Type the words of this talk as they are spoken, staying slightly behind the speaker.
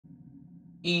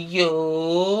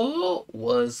Yo,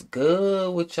 what's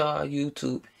good with y'all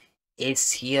YouTube?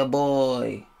 It's your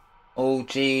boy,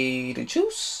 OJ the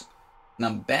Juice, and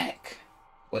I'm back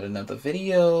with another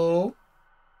video.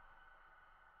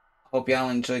 Hope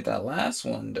y'all enjoyed that last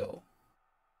one though,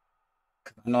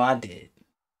 'cause I know I did.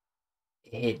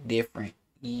 It hit different.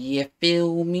 You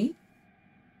feel me?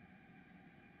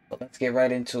 But let's get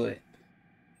right into it.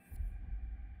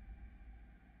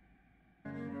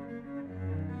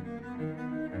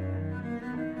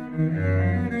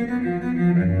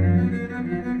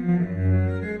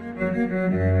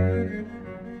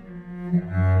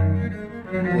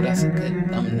 Oh, that's a good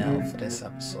thumbnail for this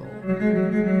episode.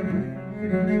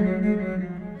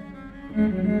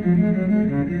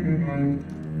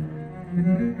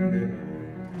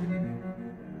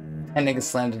 That nigga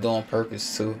slammed the door on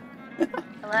purpose too.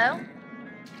 Hello?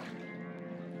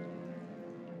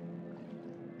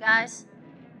 Guys?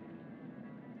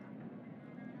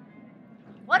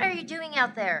 What are you doing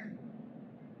out there?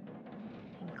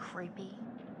 Being creepy.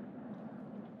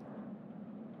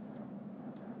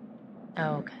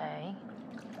 Okay.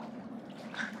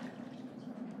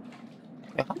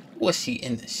 How was she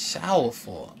in the shower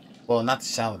for? Well, not the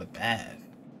shower, the bath.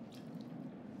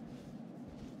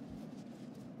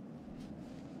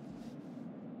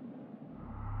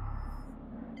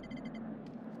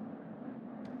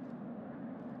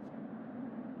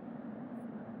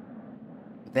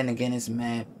 But then again, it's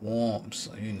mad warm,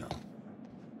 so you know.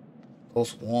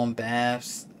 Those warm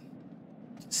baths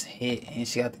just hit, and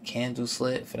she got the candles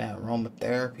lit for that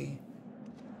aromatherapy.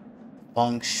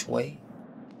 Feng shui.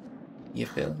 You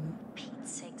feel me?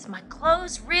 Pete's sakes, my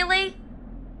clothes, really?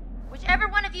 Whichever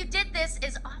one of you did this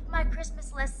is off my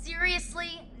Christmas list.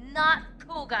 Seriously, not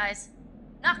cool, guys.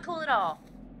 Not cool at all.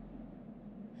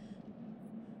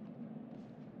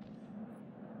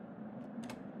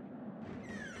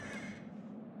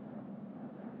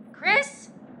 Chris?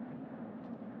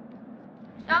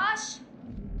 Josh?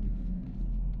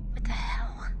 What the hell?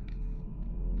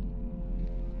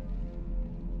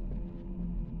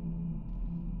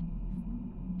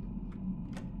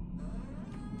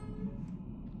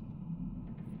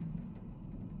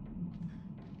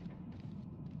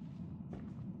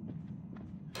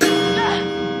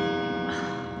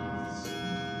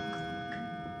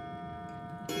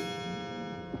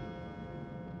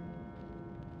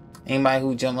 Anybody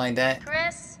who jump like that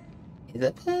Chris? is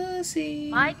a pussy.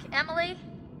 Mike? Emily?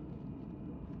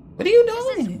 What are you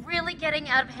This doing? is really getting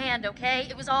out of hand, okay?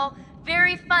 It was all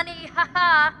very funny,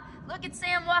 haha. Look at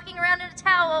Sam walking around in a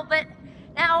towel, but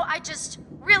now I just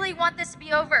really want this to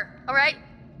be over, alright?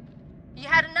 You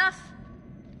had enough?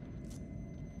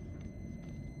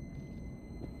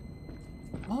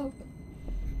 Oh.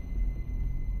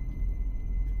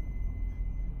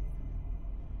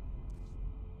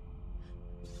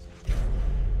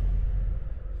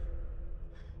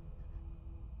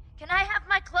 Can I have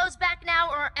my clothes back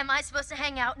now, or am I supposed to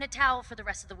hang out in a towel for the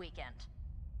rest of the weekend?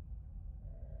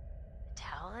 A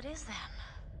towel it is then.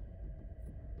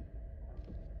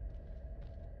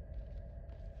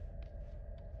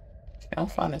 I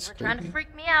don't find this You were trying to creepy.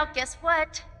 freak me out, guess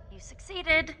what? You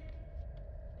succeeded.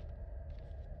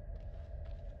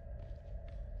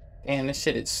 Damn, this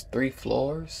shit is 3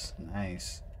 floors.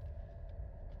 Nice.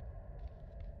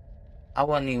 I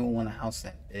wouldn't even want a house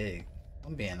that big.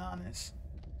 I'm being honest.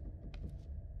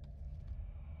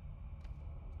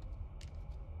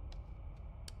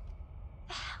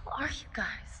 The hell are you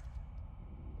guys?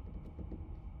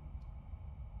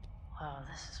 Wow,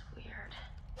 this is weird.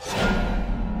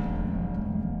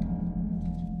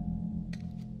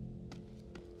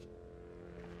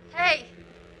 Hey,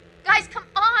 guys, come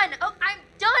on! Oh, I'm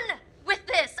done with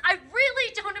this. I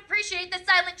really don't appreciate the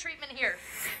silent treatment here.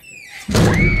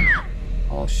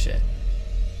 Oh shit.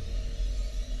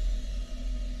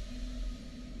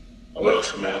 Hello,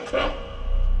 Samantha.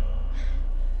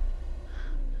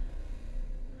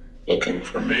 Looking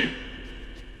for me?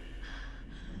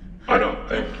 I don't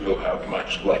think you'll have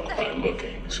much luck by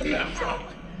looking, Samantha.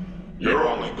 You're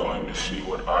only going to see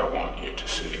what I want you to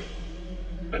see.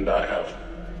 And I have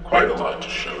quite a lot to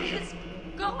show you. What's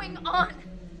going on?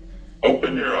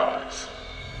 Open your eyes.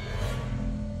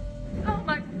 Oh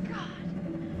my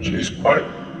god. She's quite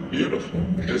beautiful,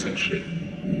 isn't she?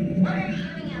 What are you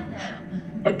doing out there?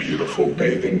 A beautiful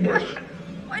bathing bird.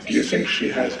 What Do you think she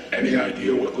has any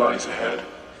idea what lies ahead?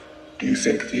 Do you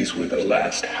think these were the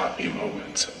last happy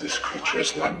moments of this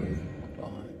creature's life?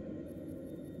 Hold on.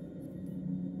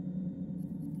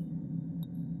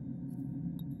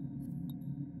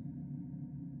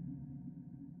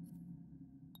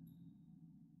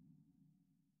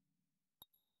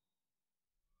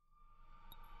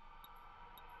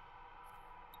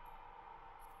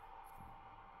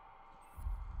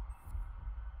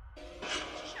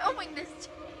 watching this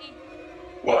to me.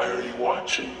 Why are you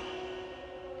watching?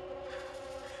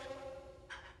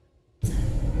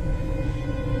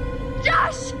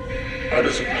 Josh! How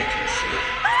does it make you feel?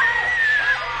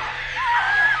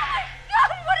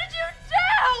 God, what did you do?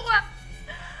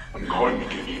 I'm going to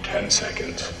give you 10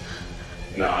 seconds.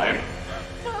 9,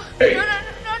 No, 8, no,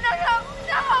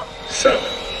 7.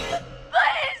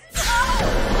 please,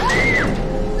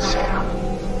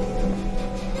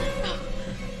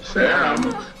 Sam.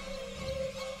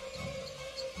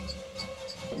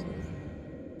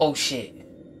 Oh shit.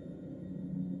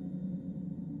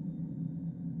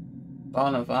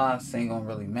 All of odds ain't gonna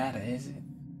really matter, is it?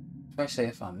 Especially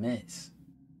if I miss.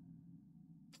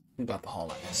 We about to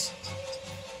haul ass.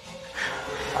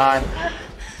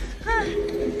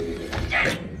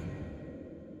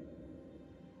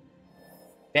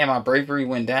 Damn, my bravery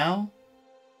went down?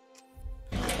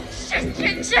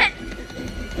 shit.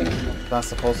 What am I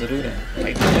supposed to do then?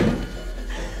 Like,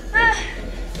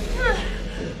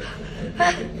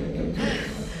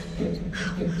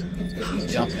 he's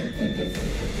jumping.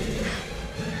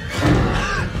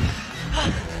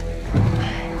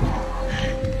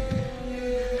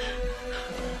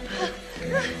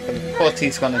 Of course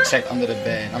he's gonna check under the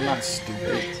bed. I'm not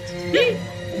stupid.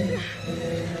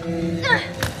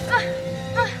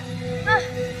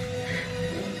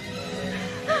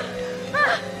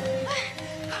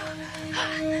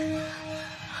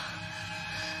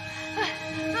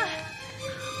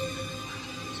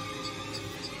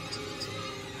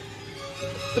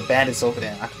 The bat is over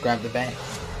there. I can grab the bat.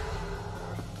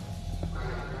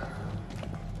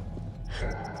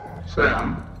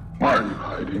 Sam, why are you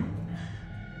hiding?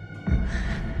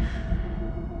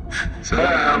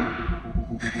 Sam,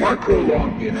 why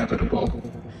prolong the inevitable?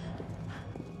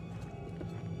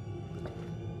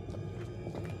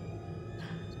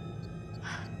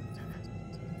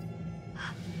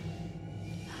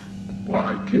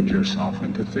 Why kid yourself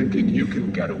into thinking you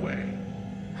can get away?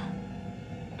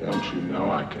 Don't you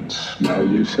know I can smell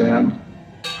you, Sam?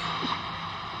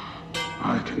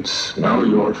 I can smell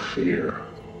your fear.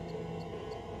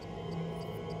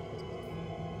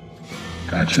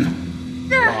 Gotcha.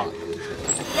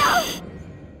 Oh.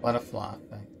 Butterfly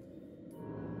thing.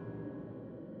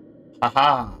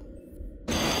 Haha.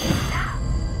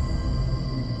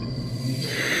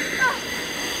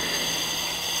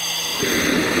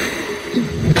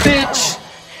 Bitch!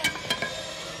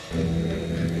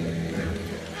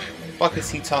 What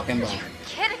is he talking about? Are you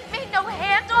kidding me? No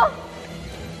handle?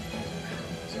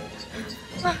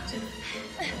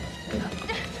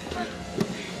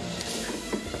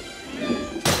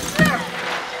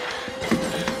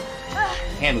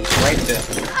 Handle's right there.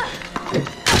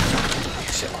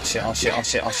 Oh shit.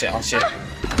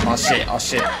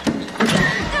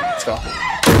 Let's go.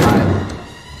 Alright.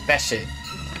 That shit.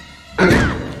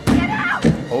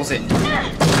 Hose it.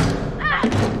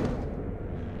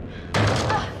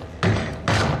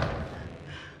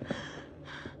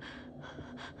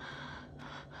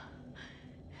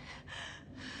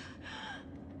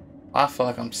 I feel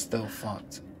like I'm still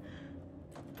fucked.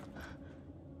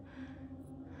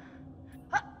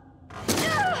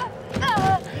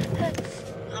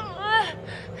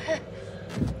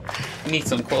 Need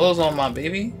some clothes on my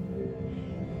baby.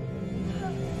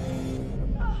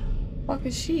 Fuck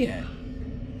is she at?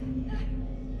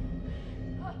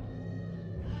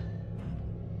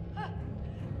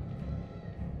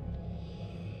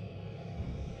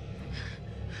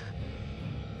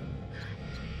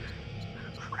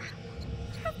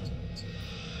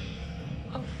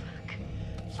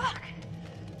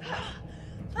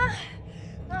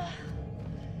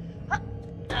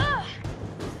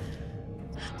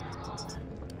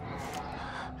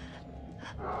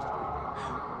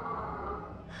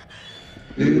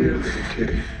 Here, little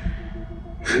kitty.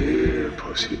 Here,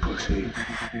 pussy.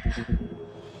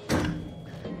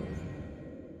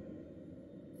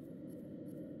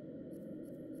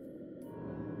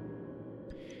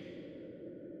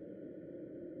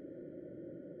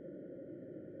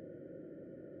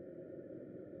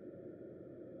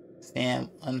 Sam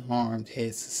unharmed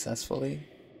hid successfully.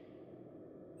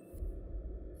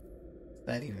 What's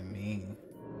that even mean?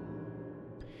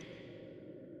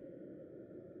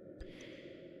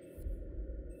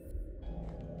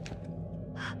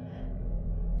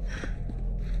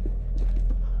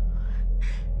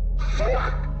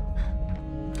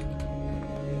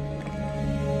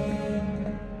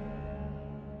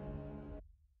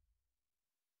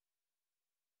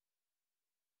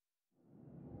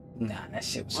 Nah, that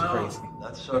shit was crazy.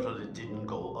 That certainly didn't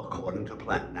go according to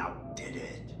plan, now did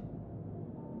it?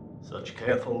 Such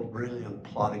careful, brilliant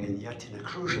plotting, and yet in a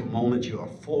crucial moment you are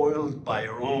foiled by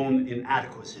your own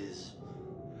inadequacies.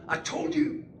 I told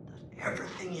you that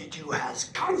everything you do has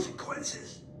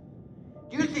consequences.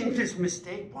 Do you think this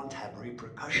mistake won't have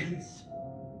repercussions?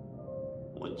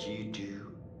 What you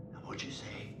do and what you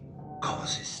say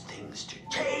causes things to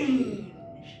change.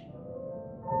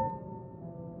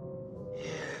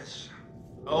 Yes,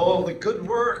 all the good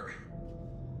work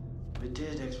we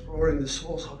did exploring the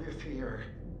source of your fear.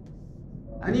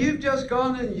 And you've just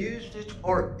gone and used it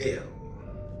for ill.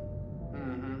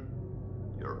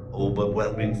 Your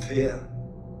overwhelming fear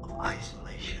of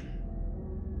isolation.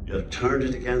 You have turned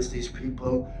it against these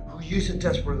people who you so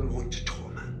desperately want to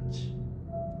torment.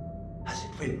 Has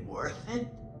it been worth it?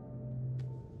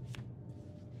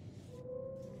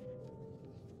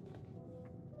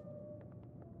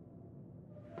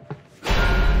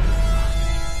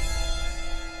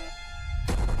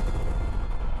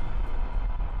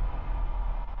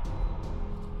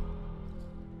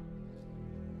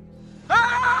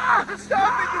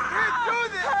 Stop it! You can't do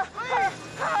this!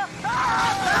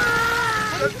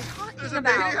 Please! There's a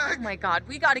maniac! Oh my god,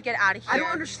 we gotta get out of here. I don't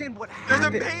understand what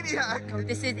happened. There's a maniac! Oh,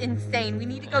 this is insane. We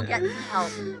need to go get some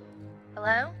help.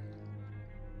 Hello?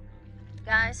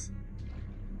 Guys?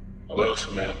 Hello,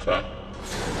 Samantha.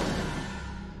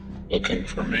 Looking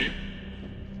for me?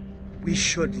 We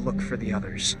should look for the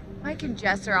others. Mike and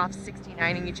Jess are off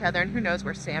 69ing each other, and who knows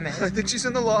where Sam is. I think she's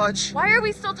in the lodge. Why are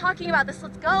we still talking about this?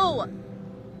 Let's go!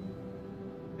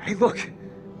 Hey, look!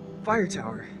 Fire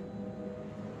tower.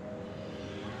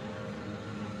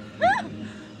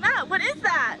 Matt, what is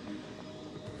that?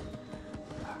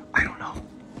 I don't know.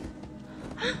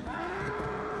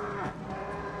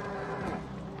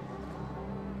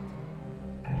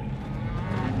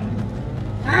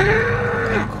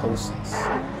 Psychosis.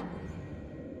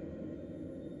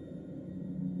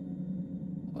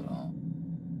 Hold on.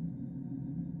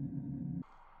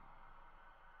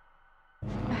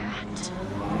 Matt,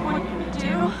 what are you gonna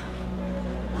do?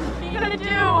 What are you gonna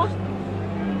do?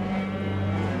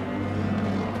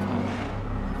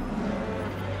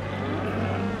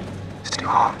 Stay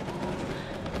calm.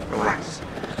 Relax.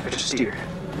 I just steer.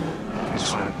 I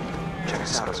just want to check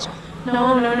us out, is all.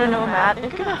 No, Matt. They're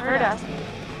gonna hurt us.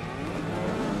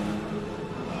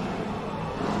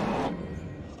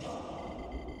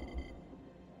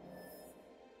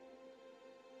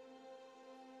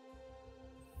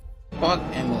 Fuck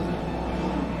Emily.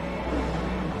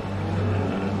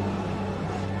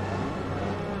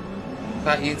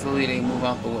 How easily they move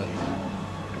out the way.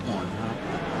 Come on, huh?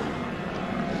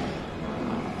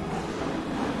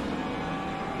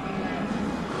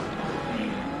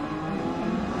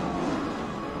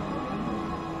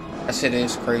 That shit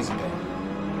is crazy though.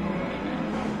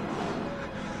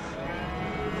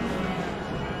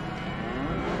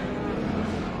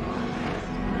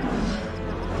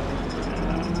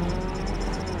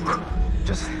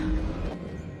 Just...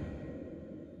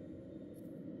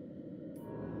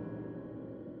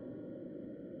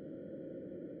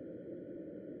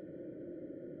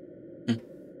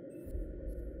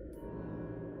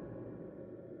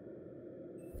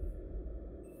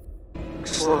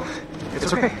 Slow.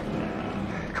 It's okay.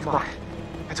 Come on.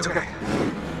 It's okay.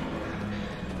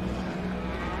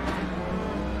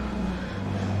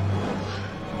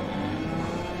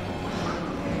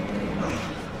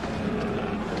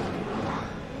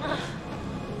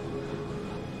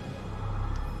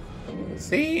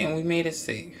 See, and we made it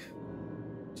safe.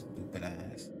 Stupid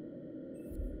ass.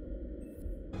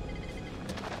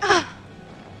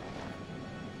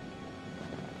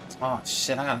 Oh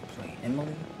shit, I gotta play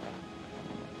Emily.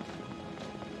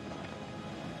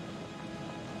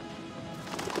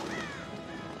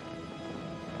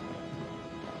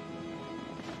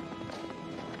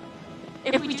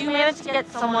 If we do manage to get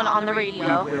someone on the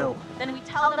radio, We will. then we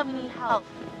tell them we need help.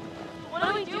 What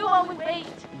do we do while we wait?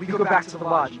 We go back to the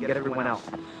lodge and get everyone else.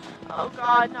 Oh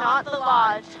god, not the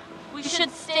lodge. We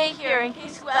should stay here in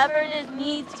case whoever it is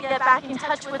needs to get back in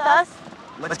touch with us.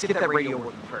 Let's get that radio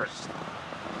working first.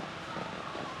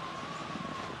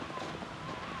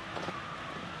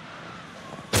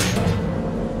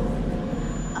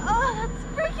 Oh, that's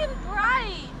freaking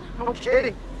bright! No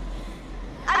kidding.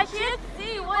 I can't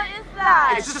see. What is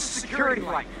that? It's just a security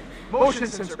light. Motion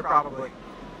sensor, probably.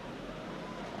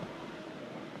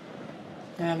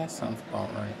 Yeah, that sounds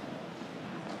about right.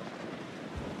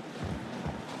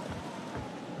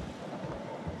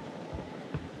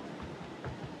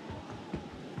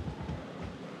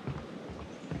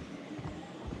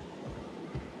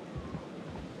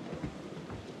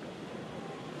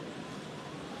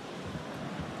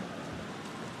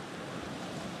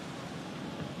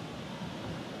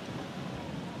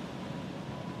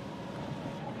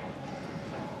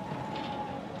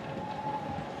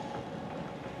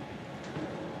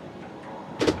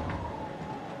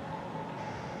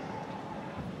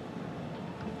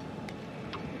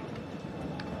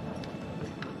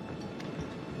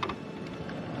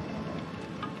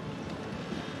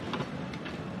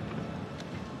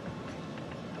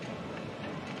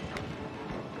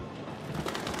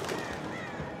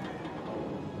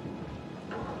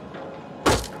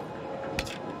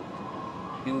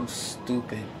 You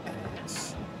stupid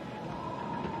ass.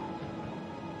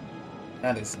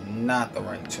 That is not the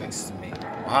right choice to make.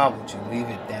 Why would you leave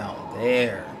it down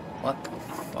there? What the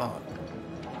fuck?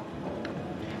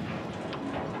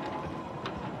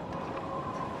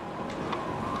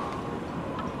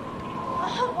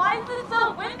 Why is it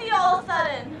so windy all of a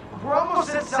sudden? We're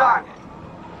almost inside.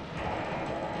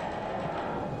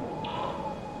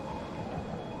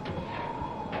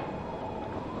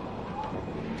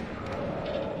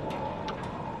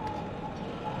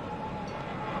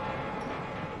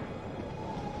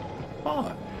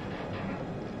 Fuck.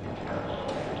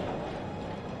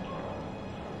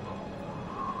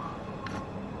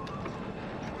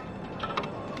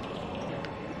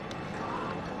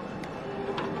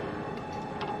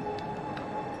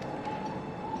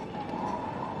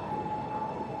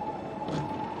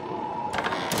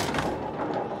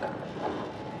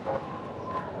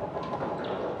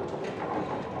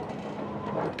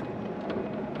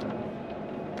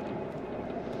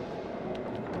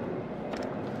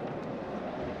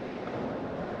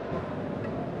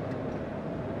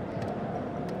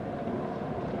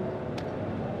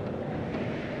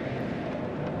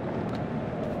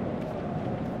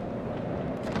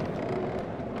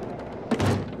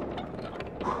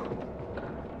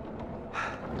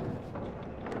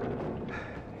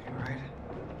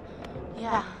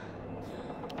 Yeah.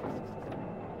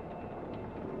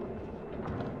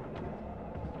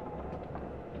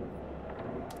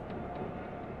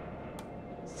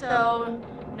 So,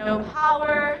 no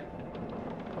power.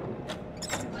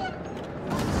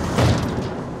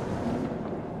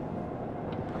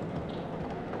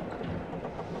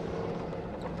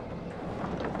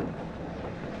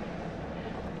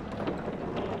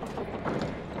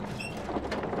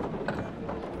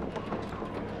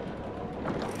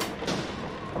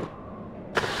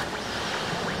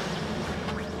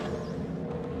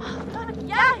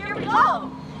 Yeah, here we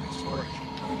go.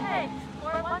 Okay,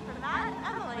 4-1 for Matt and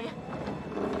Emily.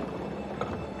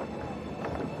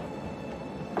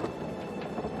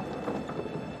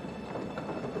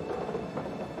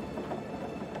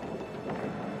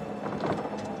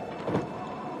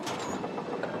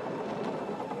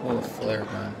 Oh, a flare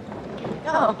gun.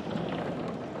 Go.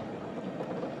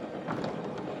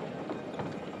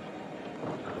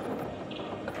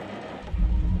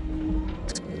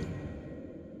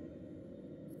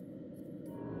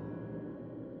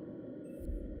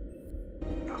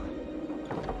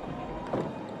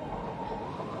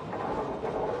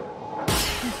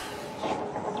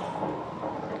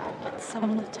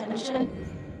 Someone's attention.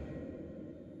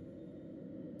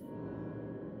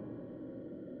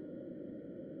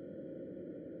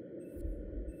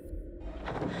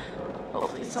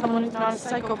 Hopefully someone who's not a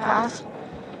psychopath.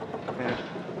 Yeah.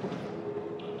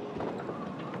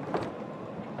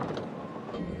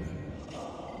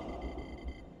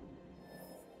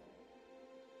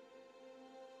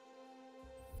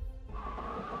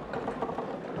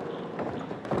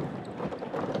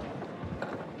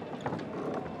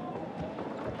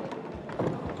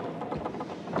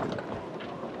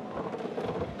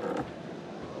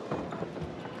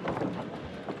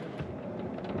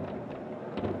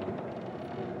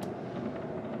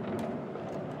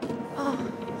 Oh,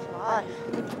 he's alive.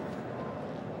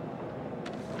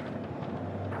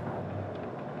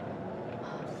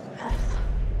 Beth.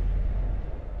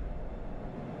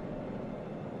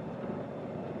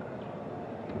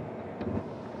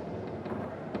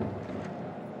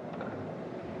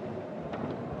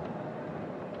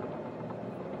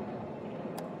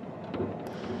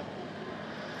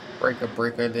 Breaker,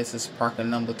 breaker. This is Parker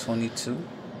number 22.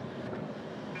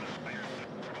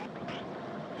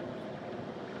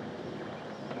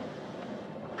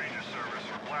 Ranger service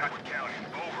for Blackwood County.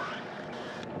 Over.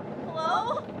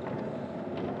 Hello?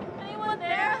 Anyone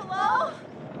there? Hello?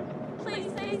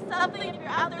 Please say something if you're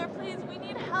out there, please. We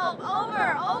need help.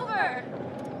 Over, over.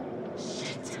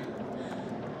 Shit.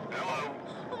 Hello.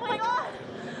 Oh my god.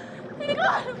 Thank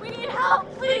God, we need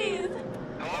help, please.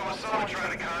 Hello, is someone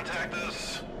trying to contact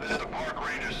us? This is the Park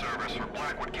Ranger service for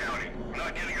Blackwood County. I'm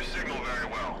not getting your signal very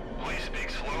well. Please speak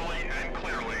slowly and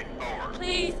clearly. Over.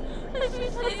 Please,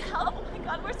 please help. Oh my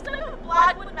god, we're stuck on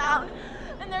Blackwood Mountain,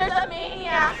 and there's a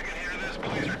maniac. If you can hear this,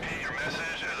 please repeat your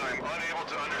message as I'm unable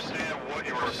to understand what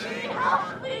you are saying. Help,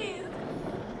 Over. please.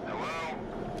 Hello?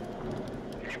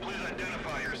 Can you please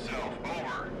identify yourself?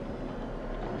 Over.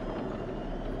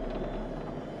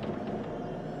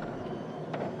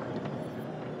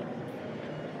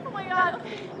 Oh my god,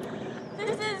 okay.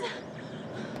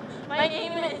 My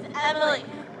name is Emily.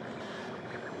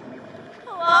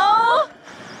 Hello?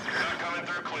 You're not coming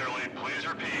through clearly. Please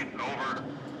repeat. Over.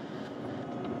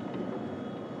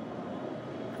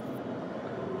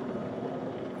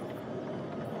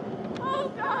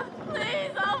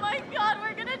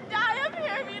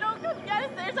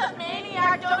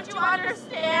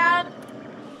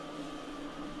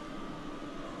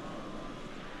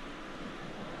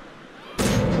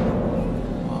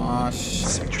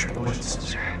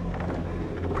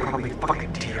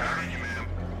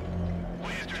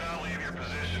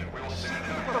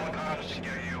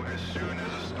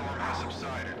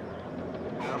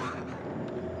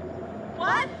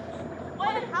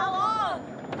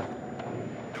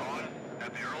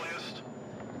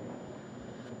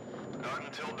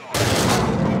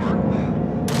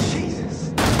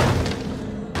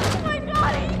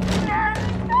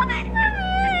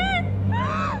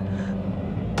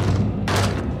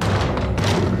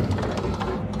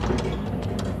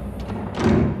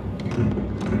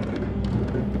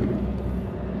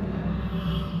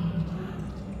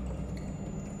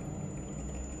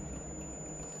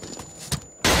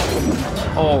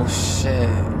 Oh shit.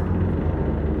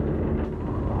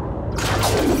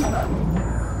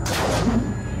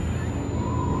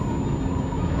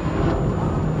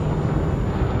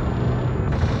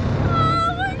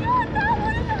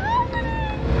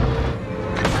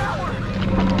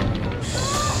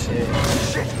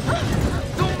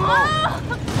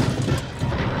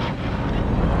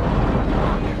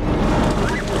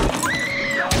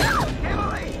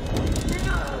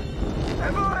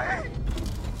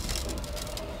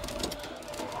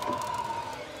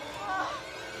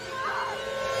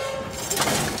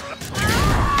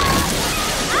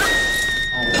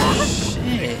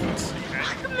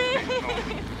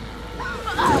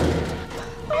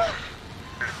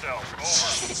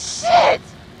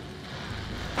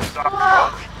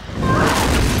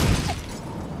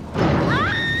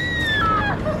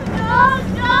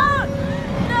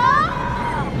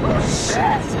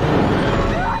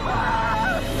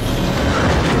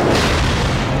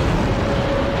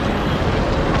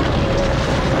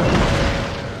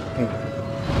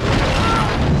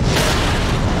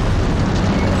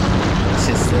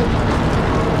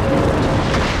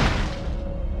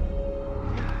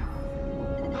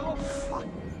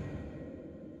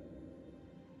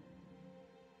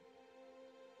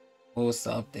 What's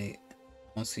the update?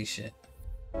 I don't see shit.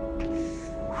 Fuck!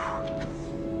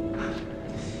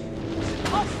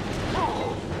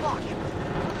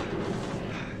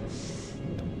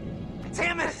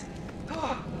 Damn it!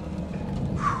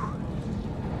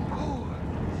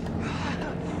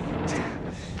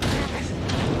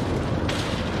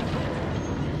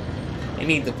 You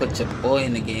need to put your boy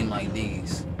in the game like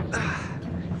these.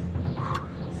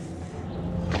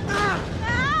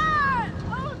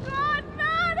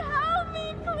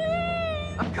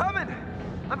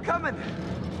 I'm coming!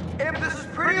 Em, this is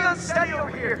pretty unsteady over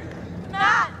here!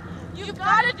 Matt! You've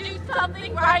gotta do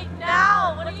something right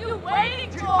now! What are you waiting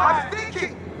for? I'm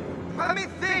thinking! Let me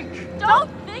think!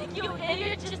 Don't think, you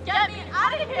idiot! Just get me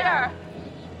out of here!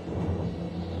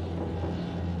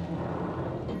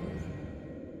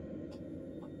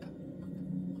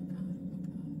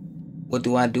 What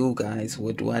do I do, guys?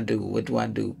 What do I do? What do I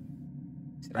do?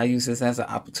 Should I use this as an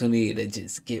opportunity to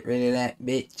just get rid of that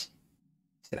bitch?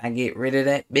 Should I get rid of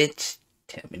that bitch?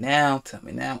 Tell me now. Tell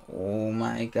me now. Oh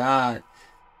my god.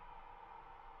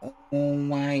 Oh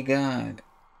my god.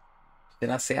 Did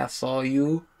I say I saw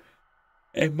you?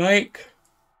 Hey, Mike?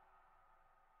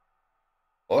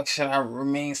 Or should I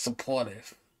remain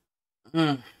supportive?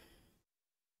 Is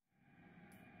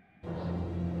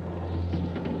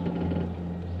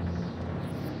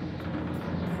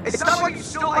that why you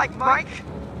still like Mike?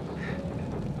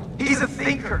 He's a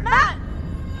thinker. Matt!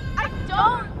 I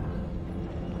don't...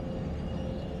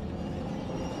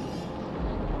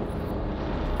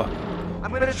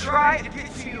 I'm gonna try and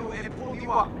get to you and pull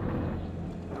you up.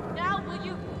 Now will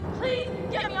you please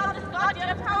get me on this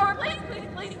goddamn tower? Please, please,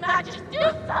 please, Matt, just do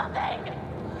something!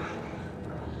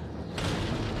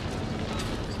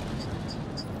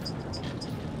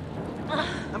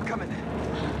 I'm coming.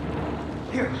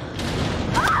 Here.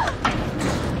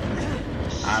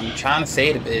 I'm trying to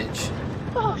say the bitch.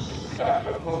 Oh, shit.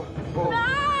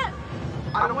 Matt!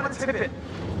 I don't want to tip it.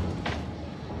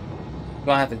 We're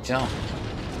gonna have to jump.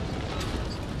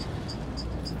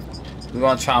 We're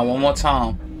gonna try one more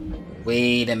time.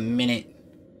 Wait a minute.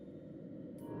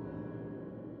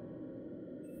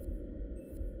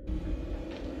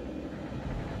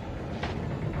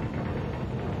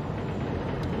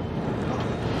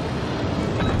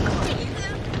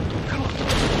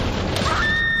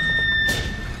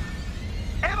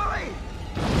 Emily!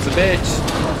 It's a bitch.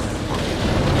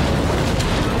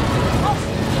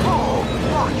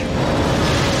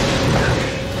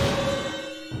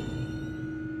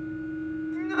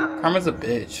 Karma's a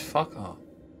bitch. Fuck off.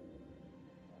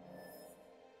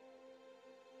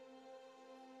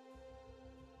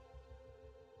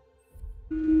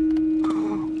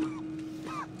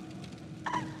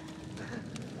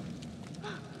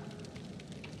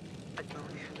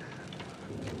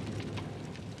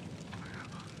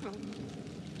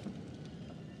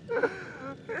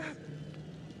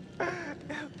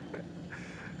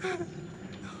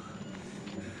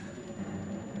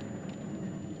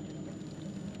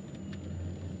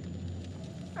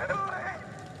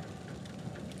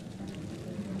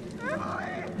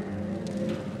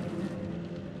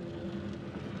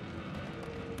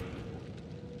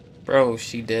 Bro,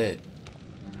 she dead.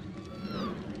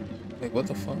 Wait, what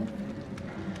the fuck?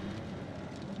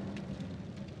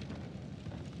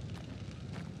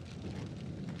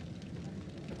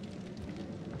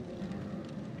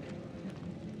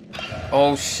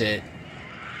 Oh shit.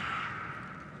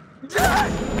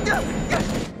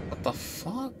 What What the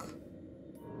fuck?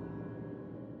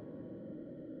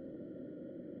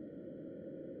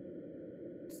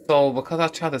 So, because I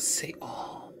tried to say,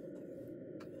 oh,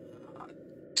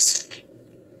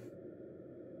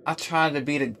 I tried to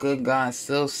be the good guy and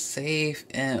still save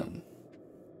M.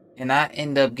 And I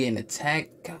end up getting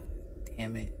attacked. God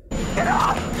damn it. Get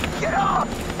off! Get off!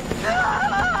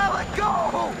 Ah, let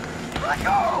go! Let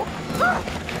go!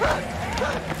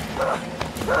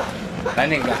 That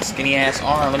nigga got a skinny ass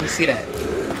arm. Let me see that.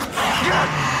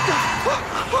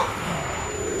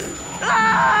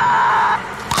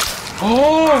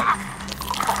 Oh!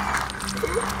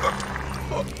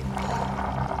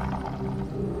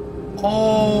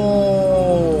 Oh!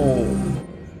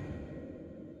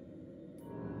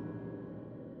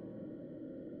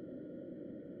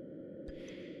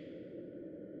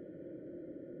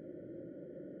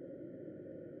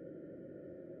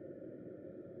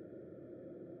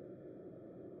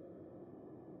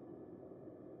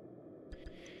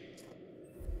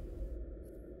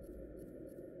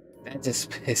 That just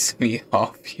pissed me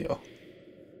off, yo.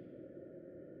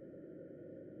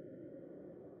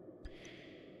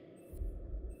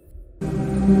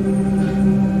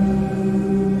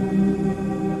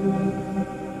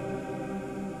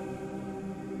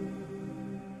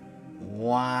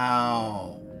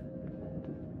 Wow.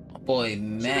 My boy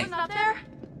Mac. She wasn't up there?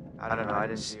 I don't know, I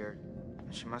didn't see her.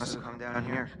 She must have come down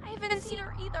here. I haven't seen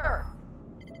her either.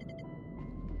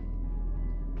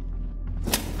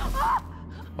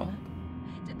 What?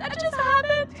 Did that just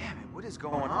happen? Damn it, what is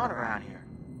going on around here?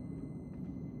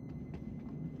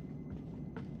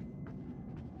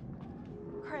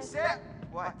 Chris. Sam?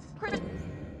 What? Chris.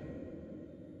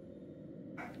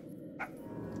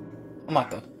 I'm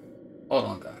about to. Hold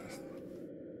on, guys.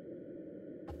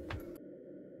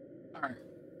 Alright.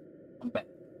 I'm back.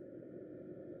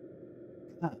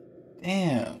 God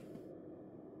damn.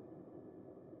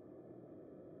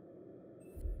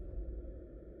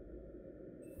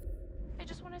 I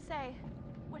just want to say,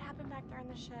 what happened back there in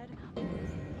the shed?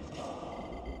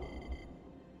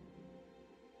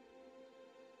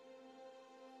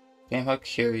 Damn, her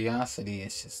curiosity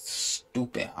is just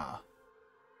stupid, huh?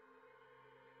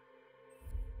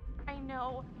 I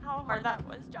know how hard that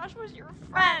was. Josh was your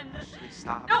friend. Please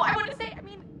stop. No, I want to say,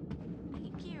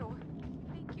 thank you.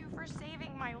 Thank you for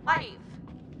saving my life.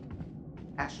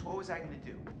 Ash, what was I gonna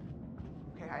do?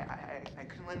 Okay, I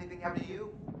couldn't let anything happen to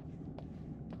you.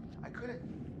 I couldn't.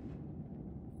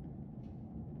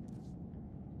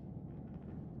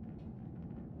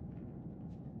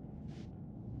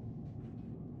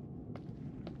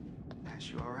 Ash,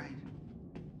 you alright?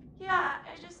 Yeah,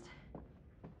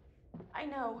 I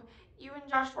know. You and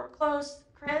Josh were close,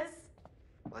 Chris.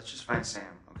 Let's just find Sam,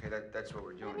 okay? That's what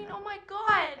we're doing now. Oh my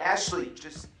God. Ashley,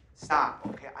 just stop,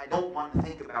 okay? I don't want to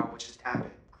think about what just happened.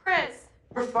 Chris.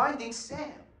 We're finding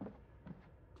Sam.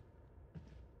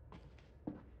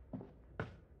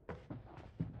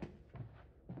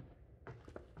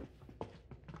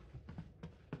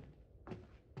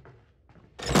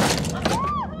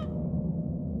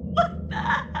 What the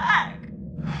heck?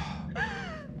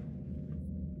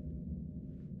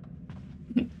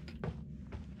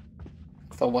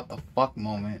 So what the fuck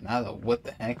moment, not a what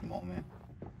the heck moment.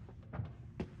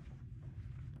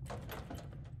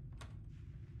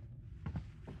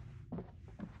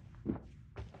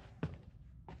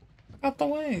 Out the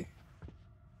way.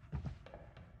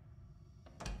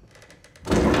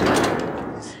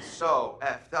 This is so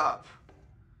effed up.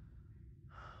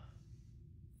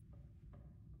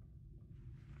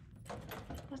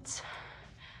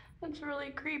 That's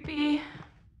really creepy.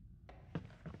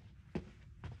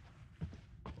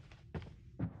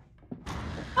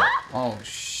 Oh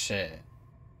shit.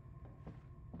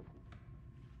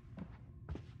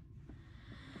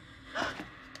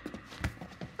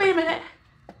 Wait a minute.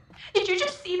 Did you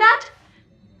just see that?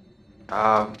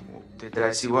 Did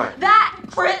I see what? That,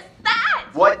 Chris, that!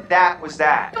 What that was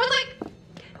that? It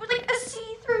was like a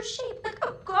see-through shape, like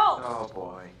a ghost. Oh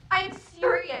boy. I'm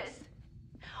serious.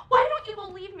 Why don't you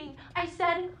believe me? I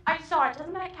said I saw it.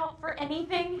 Doesn't that count for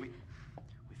anything?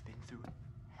 We've been through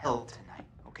hell tonight,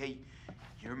 okay?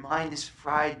 Your mind is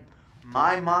fried.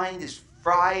 My mind is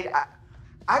fried.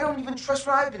 I don't even trust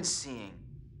what I've been seeing.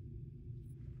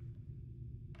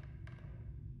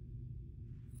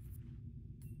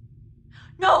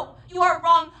 No, you are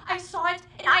wrong. I saw it,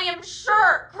 and I am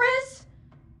sure, Chris.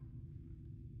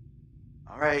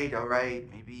 All right.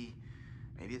 Maybe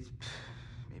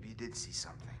you did see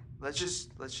something. Let's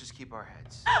just keep our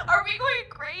heads. Are we going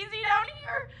crazy down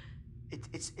here?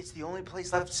 It's the only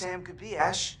place left Sam could be,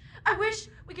 Ash. I wish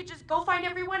we could just go find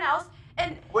everyone else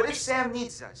and... What if Sam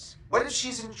needs us? What if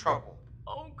she's in trouble?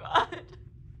 Oh, God.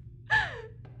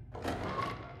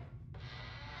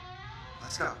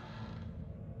 Let's go.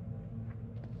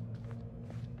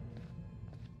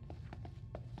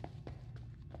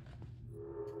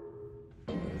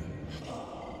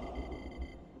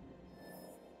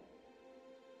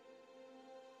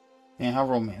 And her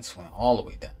romance went all the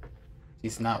way down.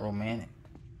 She's not romantic.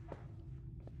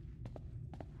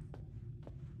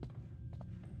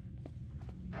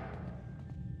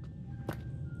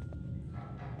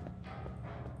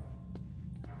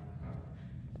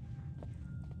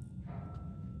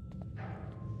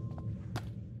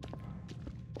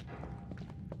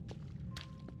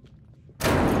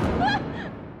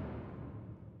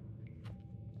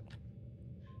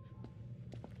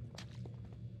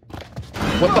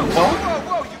 What the fuck?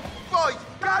 Whoa, you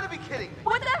gotta be kidding me.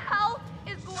 What the hell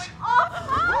is going on?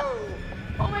 Ah!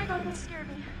 Oh my God, that scared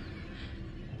me.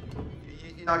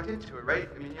 You knocked into it, right?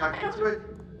 I mean, you knocked into it?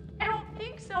 I don't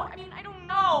think so. I mean, I don't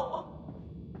know.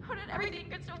 How did everything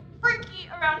get so freaky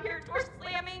around here? Doors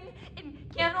slamming and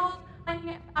candles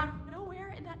lighting out of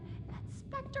nowhere and that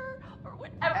specter or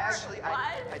whatever Actually, it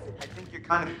was. I think you're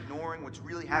kind of ignoring what's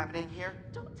really happening here.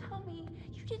 Don't tell me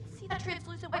you didn't see that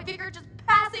translucent white figure just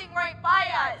passing right by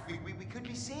us. We could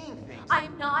be seeing things.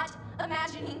 I'm not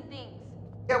imagining things.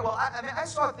 Yeah, well, I mean, I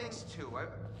saw things too.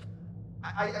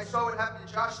 I saw what happened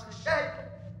to Josh in the shed.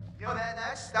 You know,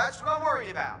 that's what I'm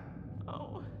worried about.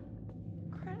 Oh,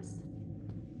 Chris,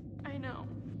 I know.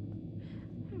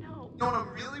 You know what I'm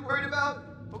really worried about?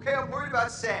 Okay, I'm worried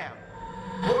about Sam.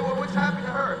 What's happened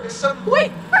to her? There's some...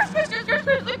 Wait, Chris,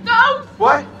 the ghost!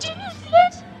 What? Did you see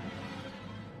it?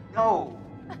 No.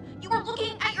 You were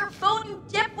looking at your phone, you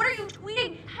dip. What are you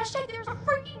tweeting? Hashtag there's a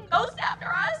freaking ghost after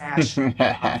us. Ashley,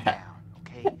 calm down,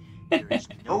 okay? There is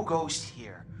no ghost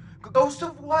here. Ghost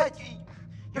of what?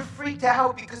 You're freaked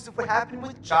out because of what happened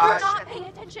with Josh. You're not paying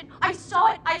attention. I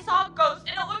saw it. I saw a ghost,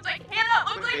 and it looked like Hannah.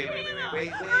 It looked like Hannah.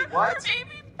 Wait, what? Her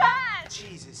baby Beth.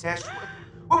 Jesus, Ashley.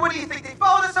 What do you think? They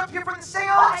followed us up here from the seance?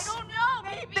 I don't know,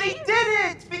 maybe. They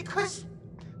didn't, because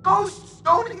ghosts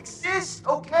don't exist,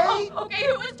 okay? Oh, okay,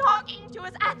 who was talking to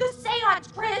us at the seance,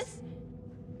 Chris?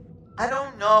 I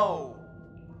don't know.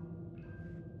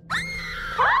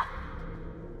 Huh?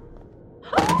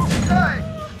 Hey!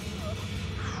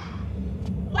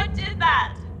 What did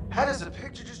that? How does a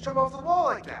picture just jump off the wall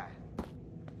like that?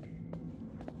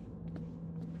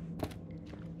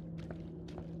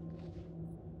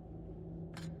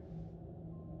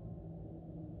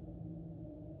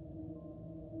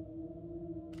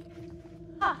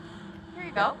 Huh. Here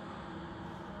you go.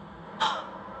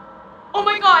 Oh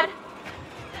my God!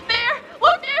 There!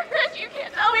 Look there, Chris! You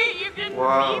can't tell me you didn't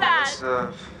see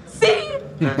that! See?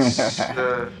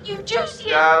 You do see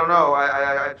it! I don't know.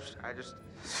 I just...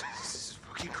 This is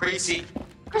fucking crazy.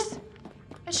 Chris,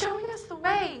 it's showing us the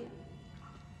way.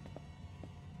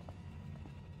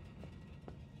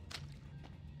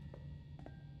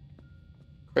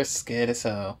 Chris scared as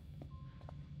hell.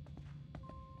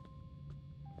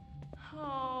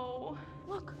 Oh.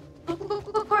 Look,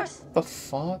 Chris. The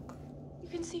fuck? You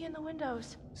can see in the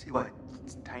windows. See what?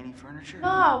 It's tiny furniture?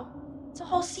 No, it's a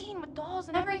whole scene with dolls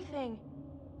and everything.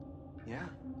 Yeah.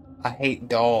 I hate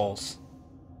dolls.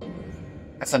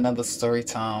 That's another story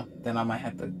time that I might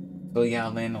have to fill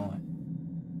y'all in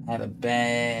on. I had a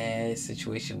bad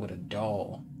situation with a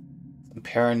doll. Some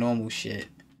paranormal shit.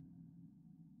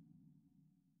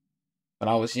 But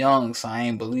I was young, so I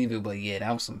ain't believe it. But yeah,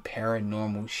 that was some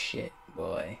paranormal shit,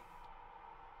 boy.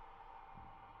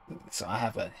 So I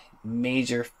have a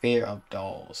major fear of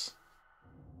dolls.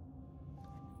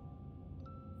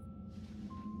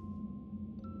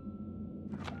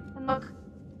 And look,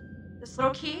 this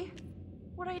little key.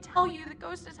 What did I tell you? The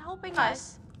ghost is helping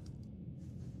us.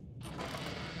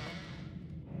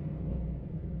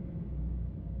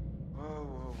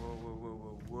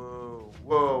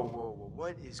 Whoa.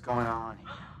 What is going on here?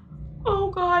 Oh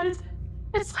God,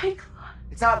 it's like...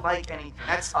 It's not like anything.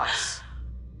 That's us.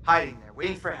 Hiding there,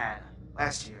 waiting for Hannah.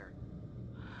 Last year.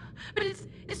 But it's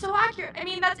so accurate. I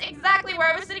mean, that's exactly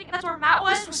where I was sitting. That's where Matt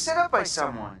was. This was set up by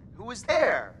someone. Who was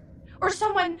there? Or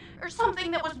someone, or something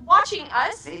that was watching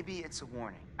us. Maybe it's a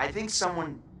warning. I think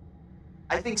someone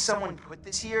put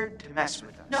this here to mess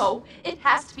with us. No, it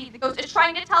has to be the ghost. It's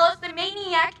trying to tell us the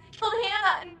maniac killed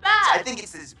Hannah and Beth. I think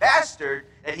it's this bastard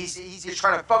that he's just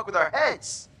trying to fuck with our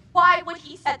heads. Why would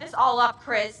he set this all up,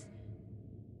 Chris?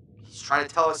 He's trying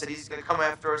to tell us that he's gonna come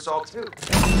after us all too.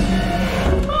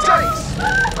 Yikes!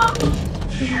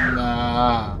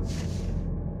 Nah.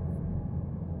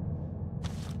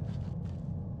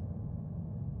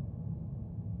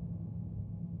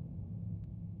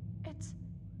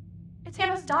 It's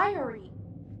Hannah's diary.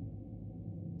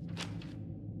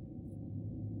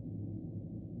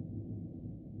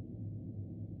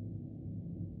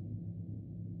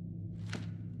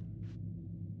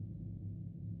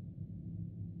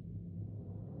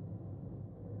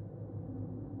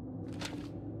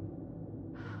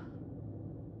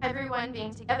 everyone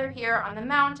being together here on the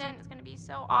mountain. It's gonna be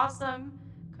so awesome.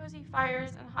 Cozy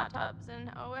fires and hot tubs and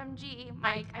OMG,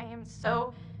 Mike, I am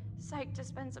so psyched to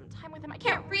spend some time with him. I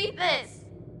can't read this.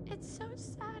 It's so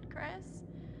sad, Chris.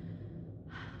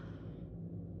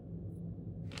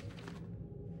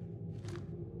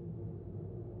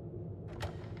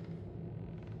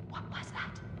 What was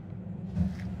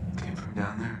that? Came from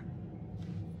down there.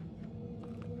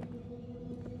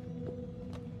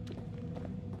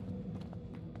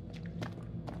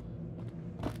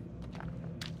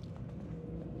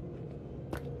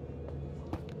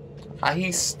 How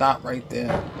he stopped right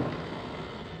there?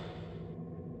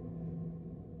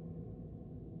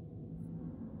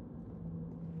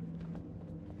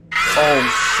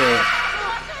 Oh shit.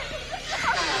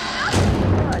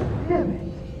 God damn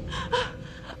it.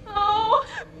 Oh,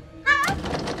 Chris!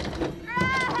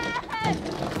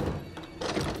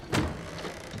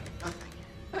 Nothing.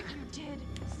 But you did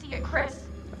see it, Chris.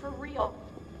 For real.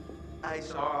 I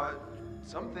saw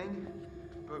something,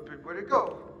 but where'd it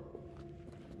go?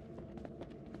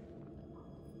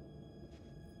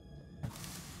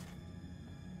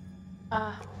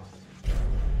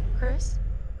 Chris?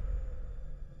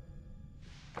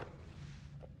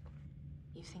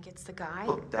 You think it's the guy?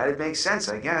 Well, that'd make sense,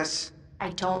 I guess. I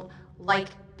don't like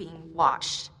being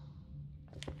watched.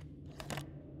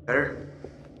 Better?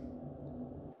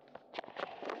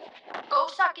 Go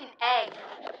suck an egg.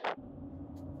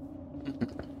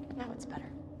 Now it's better.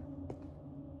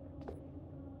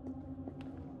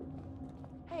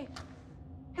 Hey,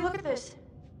 look at this.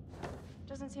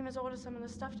 Doesn't seem as old as some of the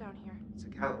stuff down here. It's a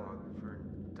catalog for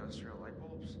industrial light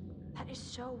bulbs. That is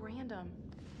so random.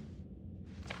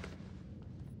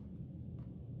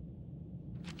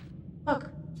 Look,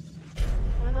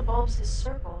 one of the bulbs is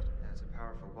circled. That's a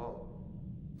powerful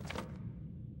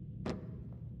bulb.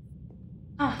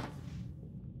 Huh.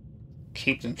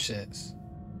 Keep them shits.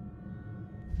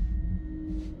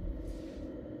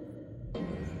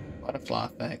 Butterfly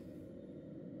effect.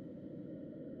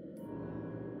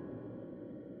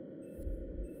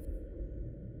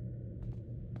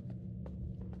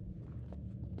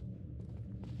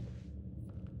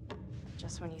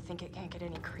 Just when you think it can't get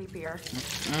any creepier.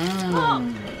 Mm. Oh,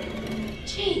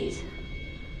 jeez.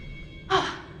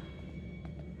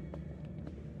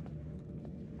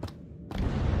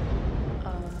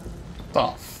 The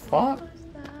fuck? What was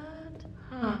that?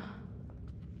 Huh.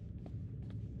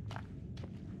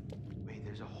 Wait,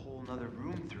 there's a whole nother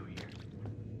room through here.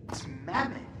 It's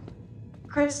mammoth.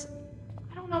 Chris,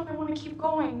 I don't know if I want to keep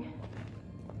going.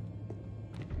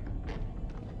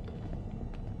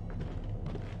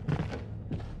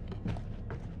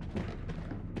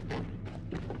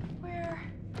 Where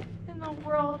in the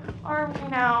world are we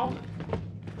now?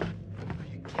 Are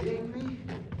you kidding me?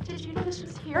 Did you know this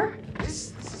was here?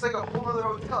 This is like a whole other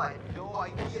hotel. I had no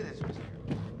idea this was here.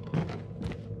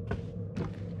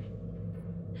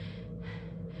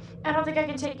 I don't think I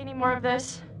can take any more of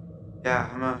this. Yeah,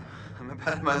 I'm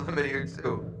about at my limit here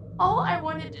too. All I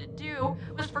wanted to do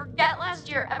was forget last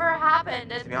year ever happened.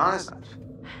 To And be honest,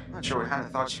 I'm not sure what Hannah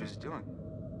thought she was doing.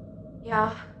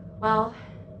 yeah, well,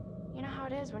 you know how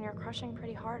it is when you're crushing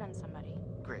pretty hard on somebody.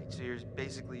 Great, so you're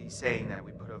basically saying that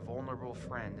we put a vulnerable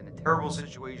friend in a terrible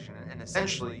situation and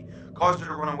essentially caused her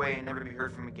to run away and never to be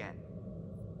heard from again.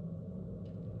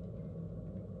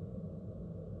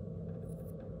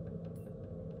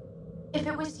 If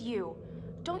it was you,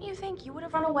 don't you think you would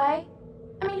have run away?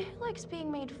 I mean, who likes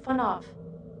being made fun of?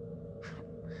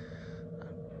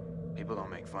 People don't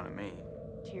make fun of me.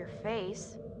 To your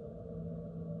face.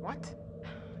 What?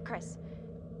 Chris,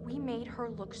 we made her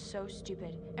look so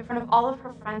stupid in front of all of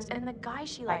her friends and the guy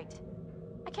she liked.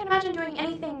 I can't imagine doing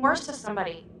anything worse to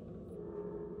somebody.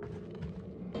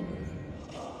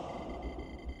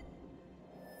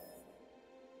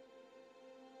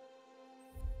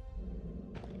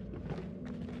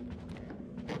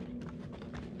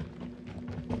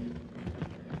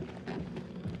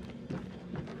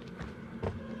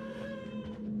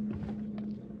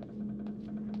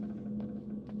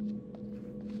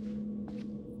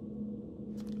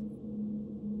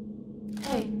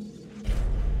 Hey,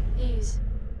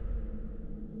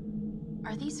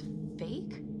 are these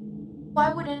fake?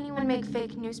 Why would anyone make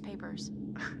fake newspapers?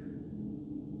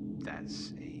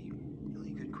 That's a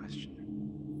really good question.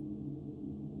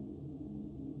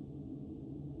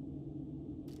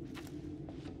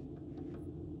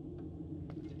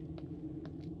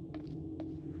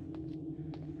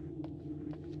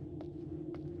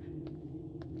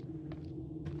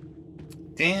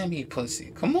 Damn you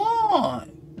pussy. Come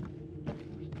on.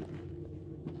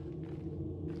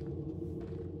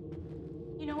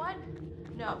 You know what?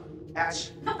 No.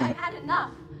 Ash. No, I've had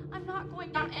enough. not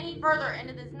going down any further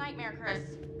into this nightmare,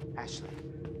 Chris. Ashley,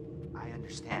 I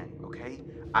understand, okay?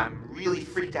 I'm really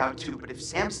freaked out too, but if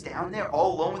Sam's down there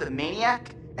all alone with a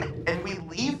maniac and we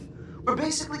leave, we're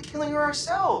basically killing her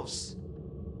ourselves.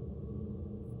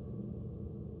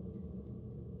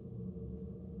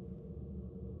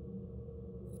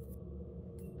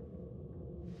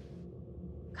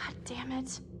 God damn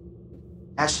it.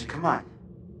 Ashley, come on.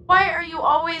 Why are you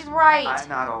always right? I'm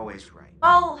not always right.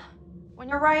 Well, when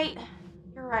you're right,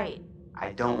 you're right.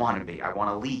 I don't want to be. I want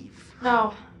to leave.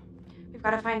 No. We've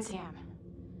got to find Sam.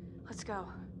 Let's go.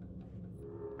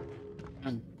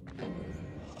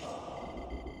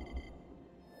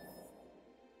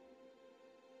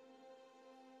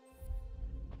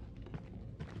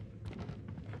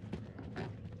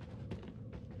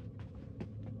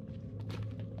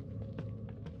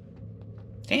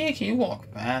 Dang, can you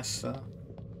walk faster?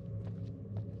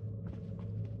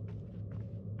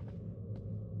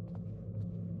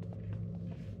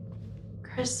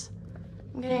 Chris,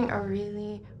 I'm getting a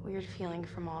really weird feeling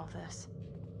from all of this.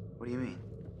 What do you mean?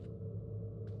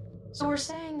 So we're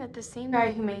saying that the same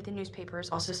guy who made the newspapers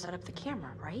also set up the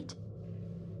camera, right?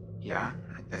 Yeah,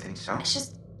 I think so. It's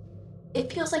just,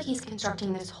 it feels like he's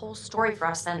constructing this whole story for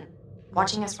us, then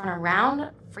watching us run around,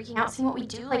 freaking out, seeing what we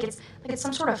do, like it's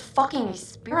some sort of fucking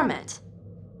experiment.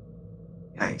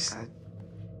 Yikes,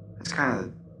 that's kind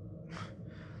of...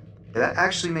 That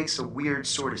actually makes a weird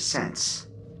sort of sense.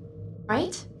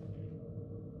 Right?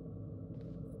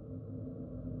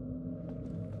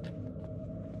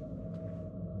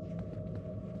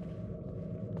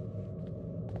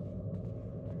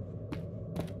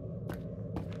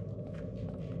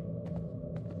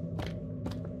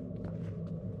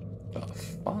 The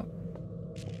fuck?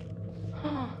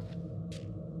 Huh.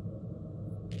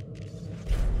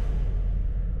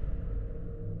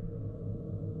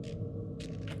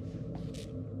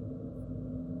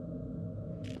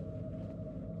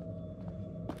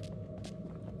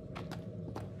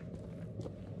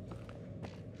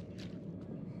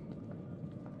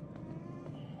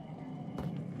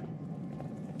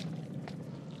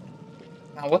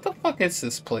 Now, what the fuck is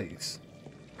this place?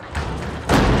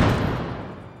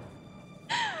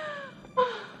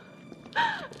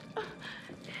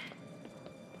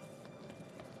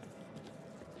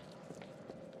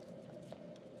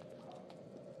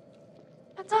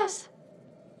 That's us.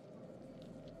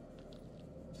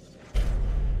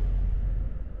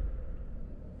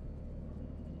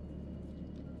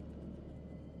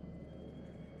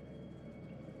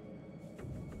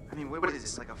 I mean, what is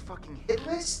this, like a fucking hit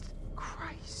list?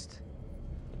 Christ.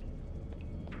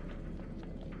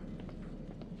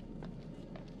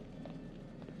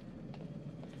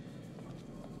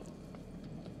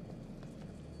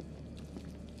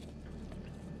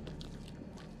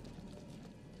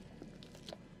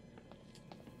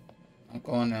 Not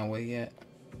going that way yet.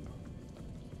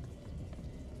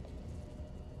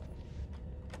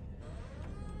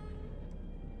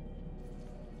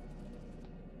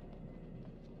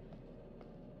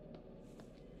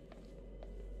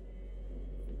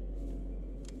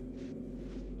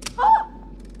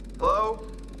 Hello? Oh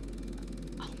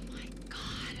my god,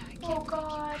 I can't Oh believe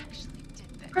God. you actually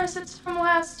did this. Chris, it's from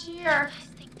last year. I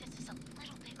think this is a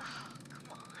little bit...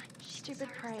 come on. She Stupid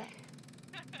deserves prank. it.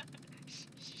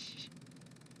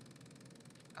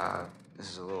 This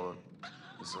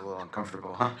is a little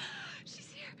uncomfortable, huh? She's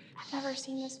here. I've never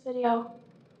seen this video.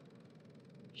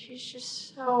 She's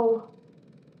just so...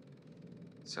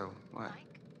 So, what?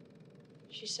 Mike,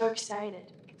 She's so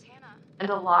excited. it's Hannah. And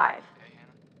alive.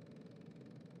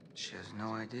 She has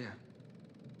no idea.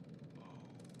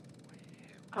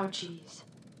 Oh, jeez.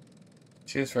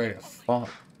 She was ready to fuck.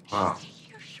 Wow. Take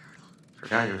your shirt off.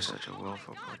 Forgot you were such a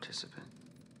willful participant.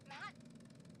 Matt,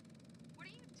 what are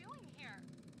you doing here?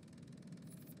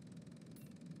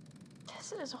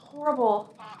 This is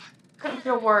horrible. Couldn't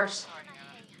feel worse.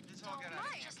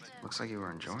 Looks like you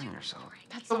were enjoying yourself.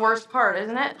 That's the worst part,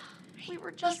 isn't it? We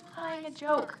were just playing a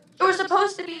joke. It was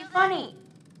supposed to be funny.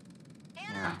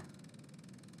 Yeah.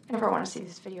 I never want to see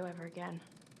this video ever again.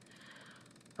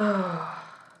 Oh.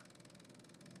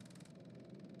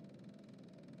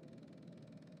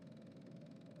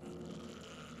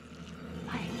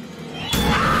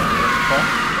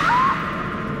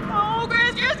 Oh,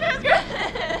 Chris.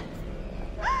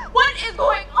 What is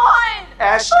going on?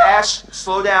 Ash,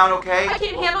 slow down, okay? I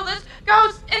can't handle this.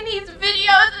 Ghosts in these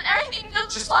videos and everything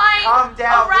just flying calm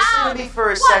down. around. Listen to me for a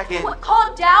What? second. What?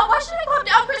 Calm down? Why should I calm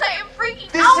down? Chris, I am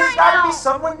freaking This out has right got now. to be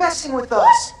someone messing with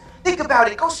us. Think about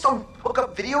it. Ghosts don't hook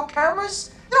up video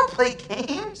cameras. They don't play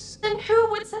games. Then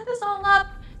who would set this all up?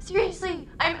 Seriously,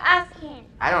 I'm asking.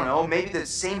 I don't know. Maybe the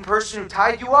same person who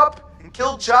tied you up?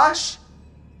 killed Josh?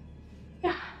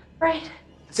 Yeah, right.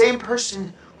 The same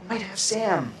person who might have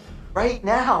Sam right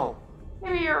now.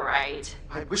 Maybe you're right.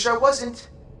 I wish I wasn't.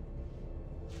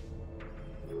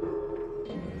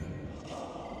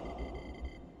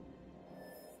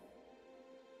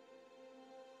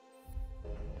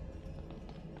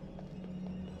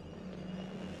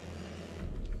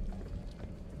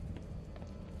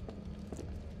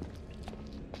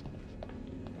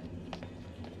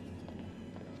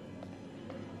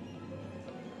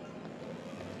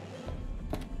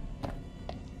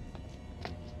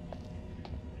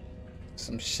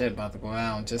 Some shit about to go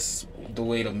down, just the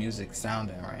way the music's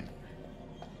sounding right now.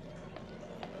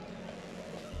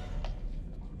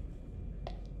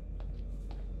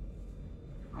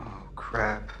 Oh,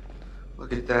 crap.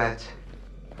 Look at that.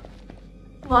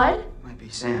 Blood? Might be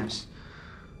Sam's.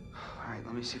 Alright,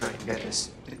 let me see if I can get this.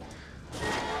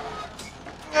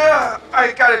 Yeah,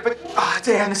 I got it, but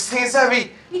damn, this thing is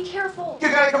heavy. Be careful. You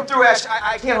gotta come through, Ash.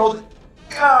 I can't hold it.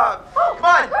 Come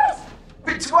on. Chris!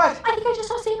 Wait, what? I think I just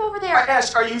saw Sam over there.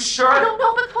 Ash, are you sure? I don't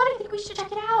know, but what? I think we should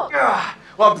check it out.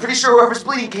 Well, I'm pretty sure whoever's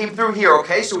bleeding came through here,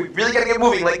 okay? So we really gotta get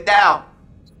moving, like now.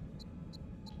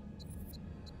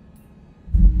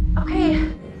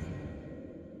 Okay.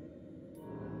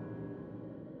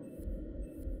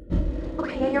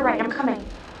 Okay, yeah, you're right. I'm coming.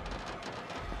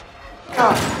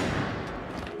 God.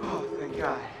 Oh, thank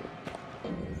God.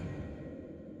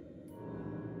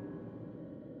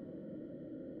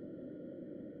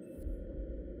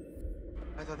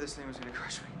 I thought this thing was gonna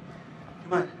crush me.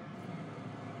 Come on.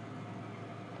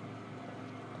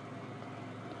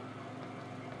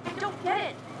 I don't get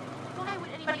it. Why would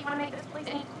anybody want to make this place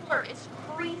any cooler? It's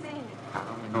freezing. I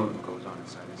don't know what goes on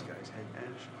inside this guy's head,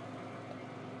 Ash.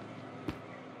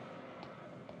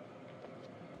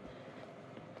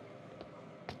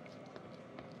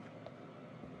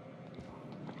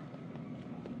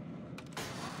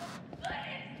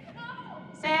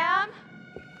 Sam?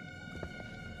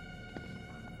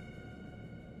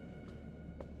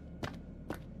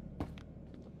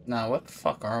 Now, what the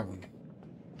fuck are we?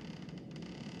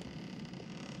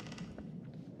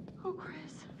 Oh,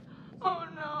 Chris. Oh,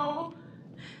 no.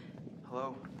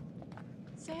 Hello?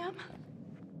 Sam?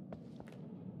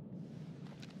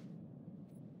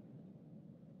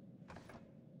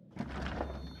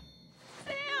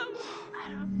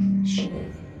 Sam! Shit.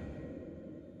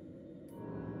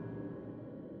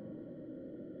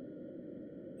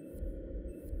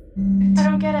 I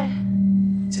don't get it.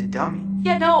 It's a dummy.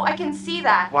 Yeah, no, I can see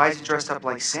that. Why is he dressed up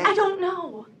like Sam? I don't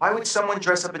know. Why would someone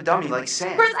dress up a dummy like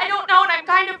Sam? Chris, I don't know, and I'm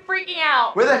kind of freaking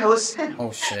out. Where the hell is Sam?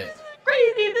 Oh shit. This is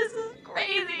crazy. This is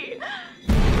crazy.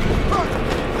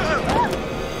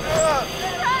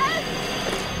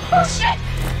 Oh, shit!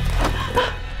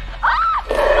 Ah!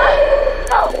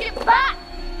 No, get back!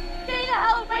 Get the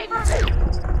hell away from me!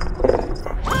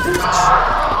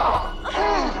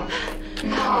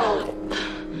 No.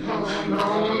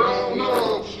 Live and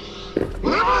learn!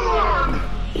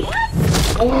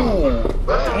 Oh,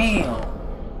 damn.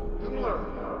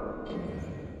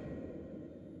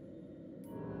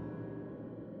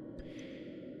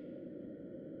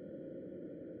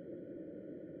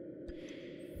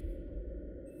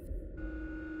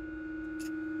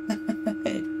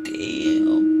 Damn.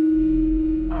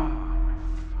 Oh, my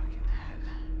fucking head.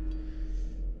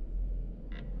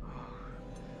 Oh,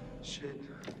 shit.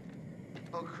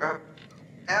 Oh, crap.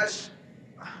 Ash!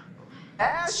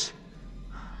 Ash!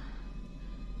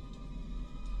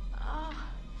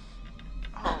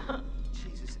 Oh,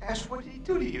 Jesus. Ash, what did he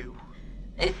do to you?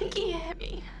 I think he hit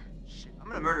me. Shit, I'm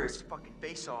gonna murder his fucking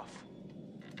face off.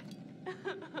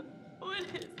 What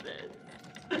is this?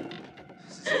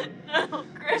 This is him. No,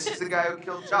 Chris. This is the guy who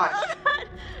killed Josh.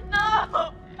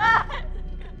 No! God.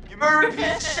 You murdered a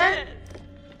piece of shit!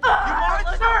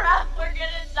 Look around. We're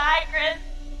gonna die, Chris.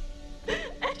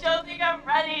 I don't think I'm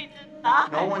ready to die.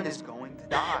 No one is going to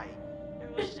die. I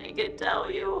wish I could tell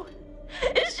you.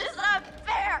 It's just not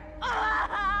fair.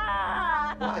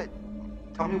 What?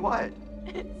 Tell me what?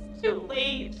 It's too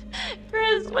late.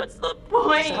 Chris, what's the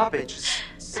point? Stop it. Just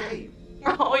say.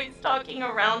 We're always talking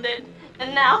around it.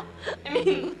 And now, I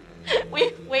mean,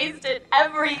 we've wasted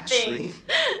everything. Actually,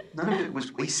 none of it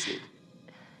was wasted.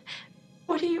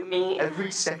 What do you mean? Every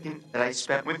second that I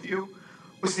spent with you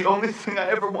was the only thing I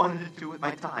ever wanted to do with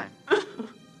my time.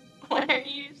 What are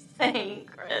you saying,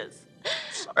 Chris?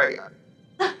 Sorry.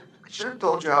 I should have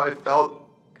told you how I felt.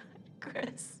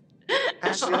 Chris.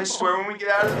 Ashley, I swear when we get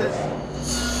out of this.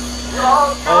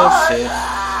 Oh, Oh shit.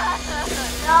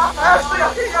 No. Ashley,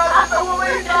 I'll get out of this. I won't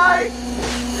let you die.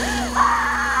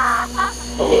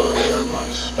 Hello there, my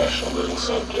special little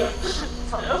subjects.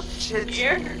 So Shit.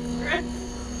 weird, Chris. Chris.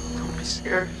 Don't be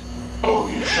scared. Oh,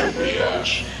 you should be,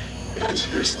 Ash. Because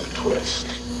here's the twist.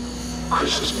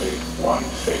 Chris has made one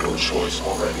fatal choice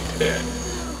already today.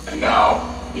 And now,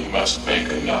 he must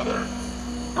make another.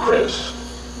 Chris,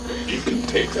 you can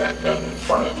take that gun in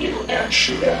front of you and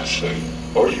shoot Ashley,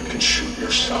 or you can shoot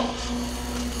yourself.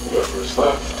 Whoever's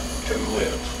left can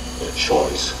live. The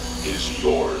choice is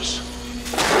yours.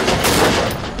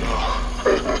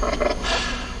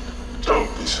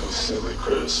 Don't be so silly,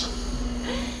 Chris.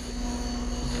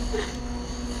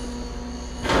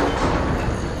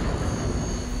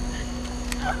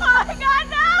 Oh my God,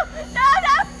 no! No,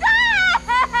 no,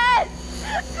 Chris!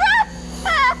 Chris!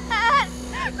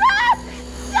 Chris!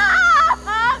 Stop!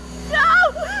 No!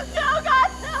 No, God,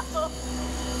 no!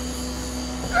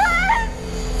 Chris!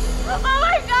 Oh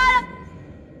my God!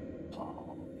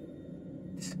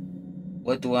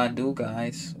 What do I do,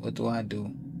 guys? What do I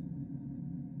do?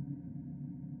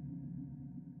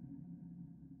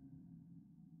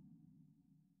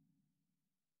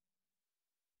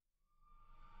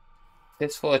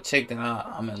 It's for a chick that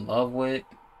I'm in love with.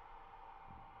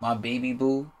 My baby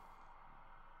boo.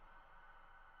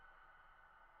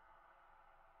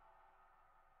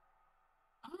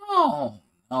 I don't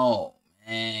know,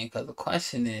 man. Because the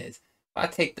question is, if I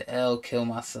take the L, kill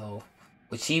myself,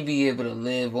 would she be able to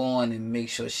live on and make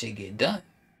sure shit get done?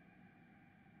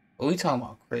 But we talking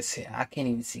about Chris here. I can't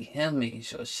even see him making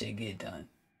sure shit get done.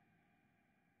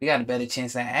 We got a better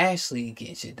chance than Ashley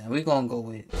getting shit done. We gonna go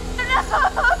with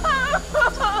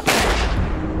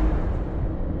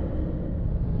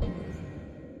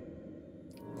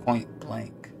point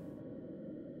blank.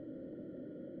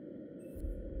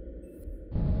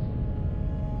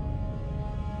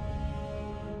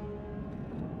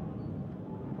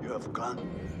 You have gone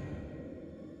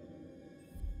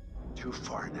too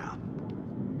far now.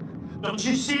 Don't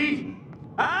you see?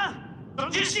 Huh?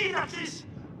 Don't you see that this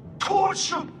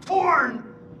torture porn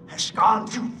has gone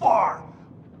too far?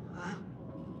 Huh?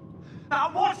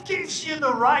 Now what gives you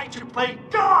the right to play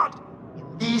God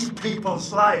in these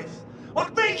people's lives?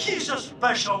 What makes you so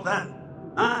special then?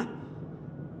 Huh?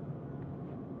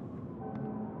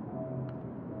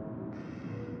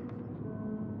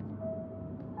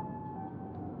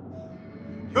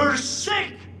 You're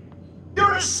sick!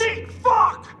 You're a sick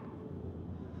fuck!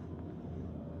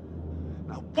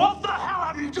 Now what the hell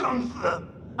have you done to them?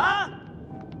 Huh?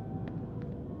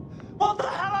 What the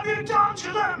hell have you done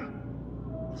to them?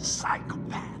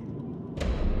 Psychopath.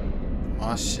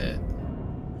 Oh shit.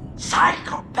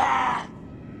 Psychopath!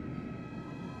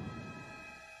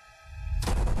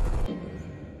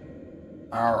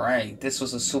 Alright, this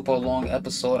was a super long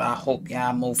episode. I hope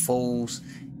y'all mofos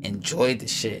enjoyed the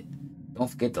shit. Don't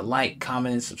forget to like,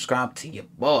 comment, and subscribe to your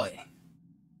boy.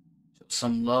 Show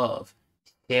some love.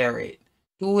 Share it.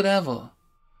 Do whatever.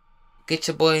 Get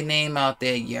your boy name out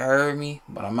there. You heard me?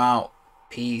 But I'm out.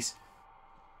 Peace.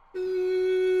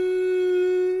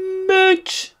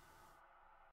 Bitch.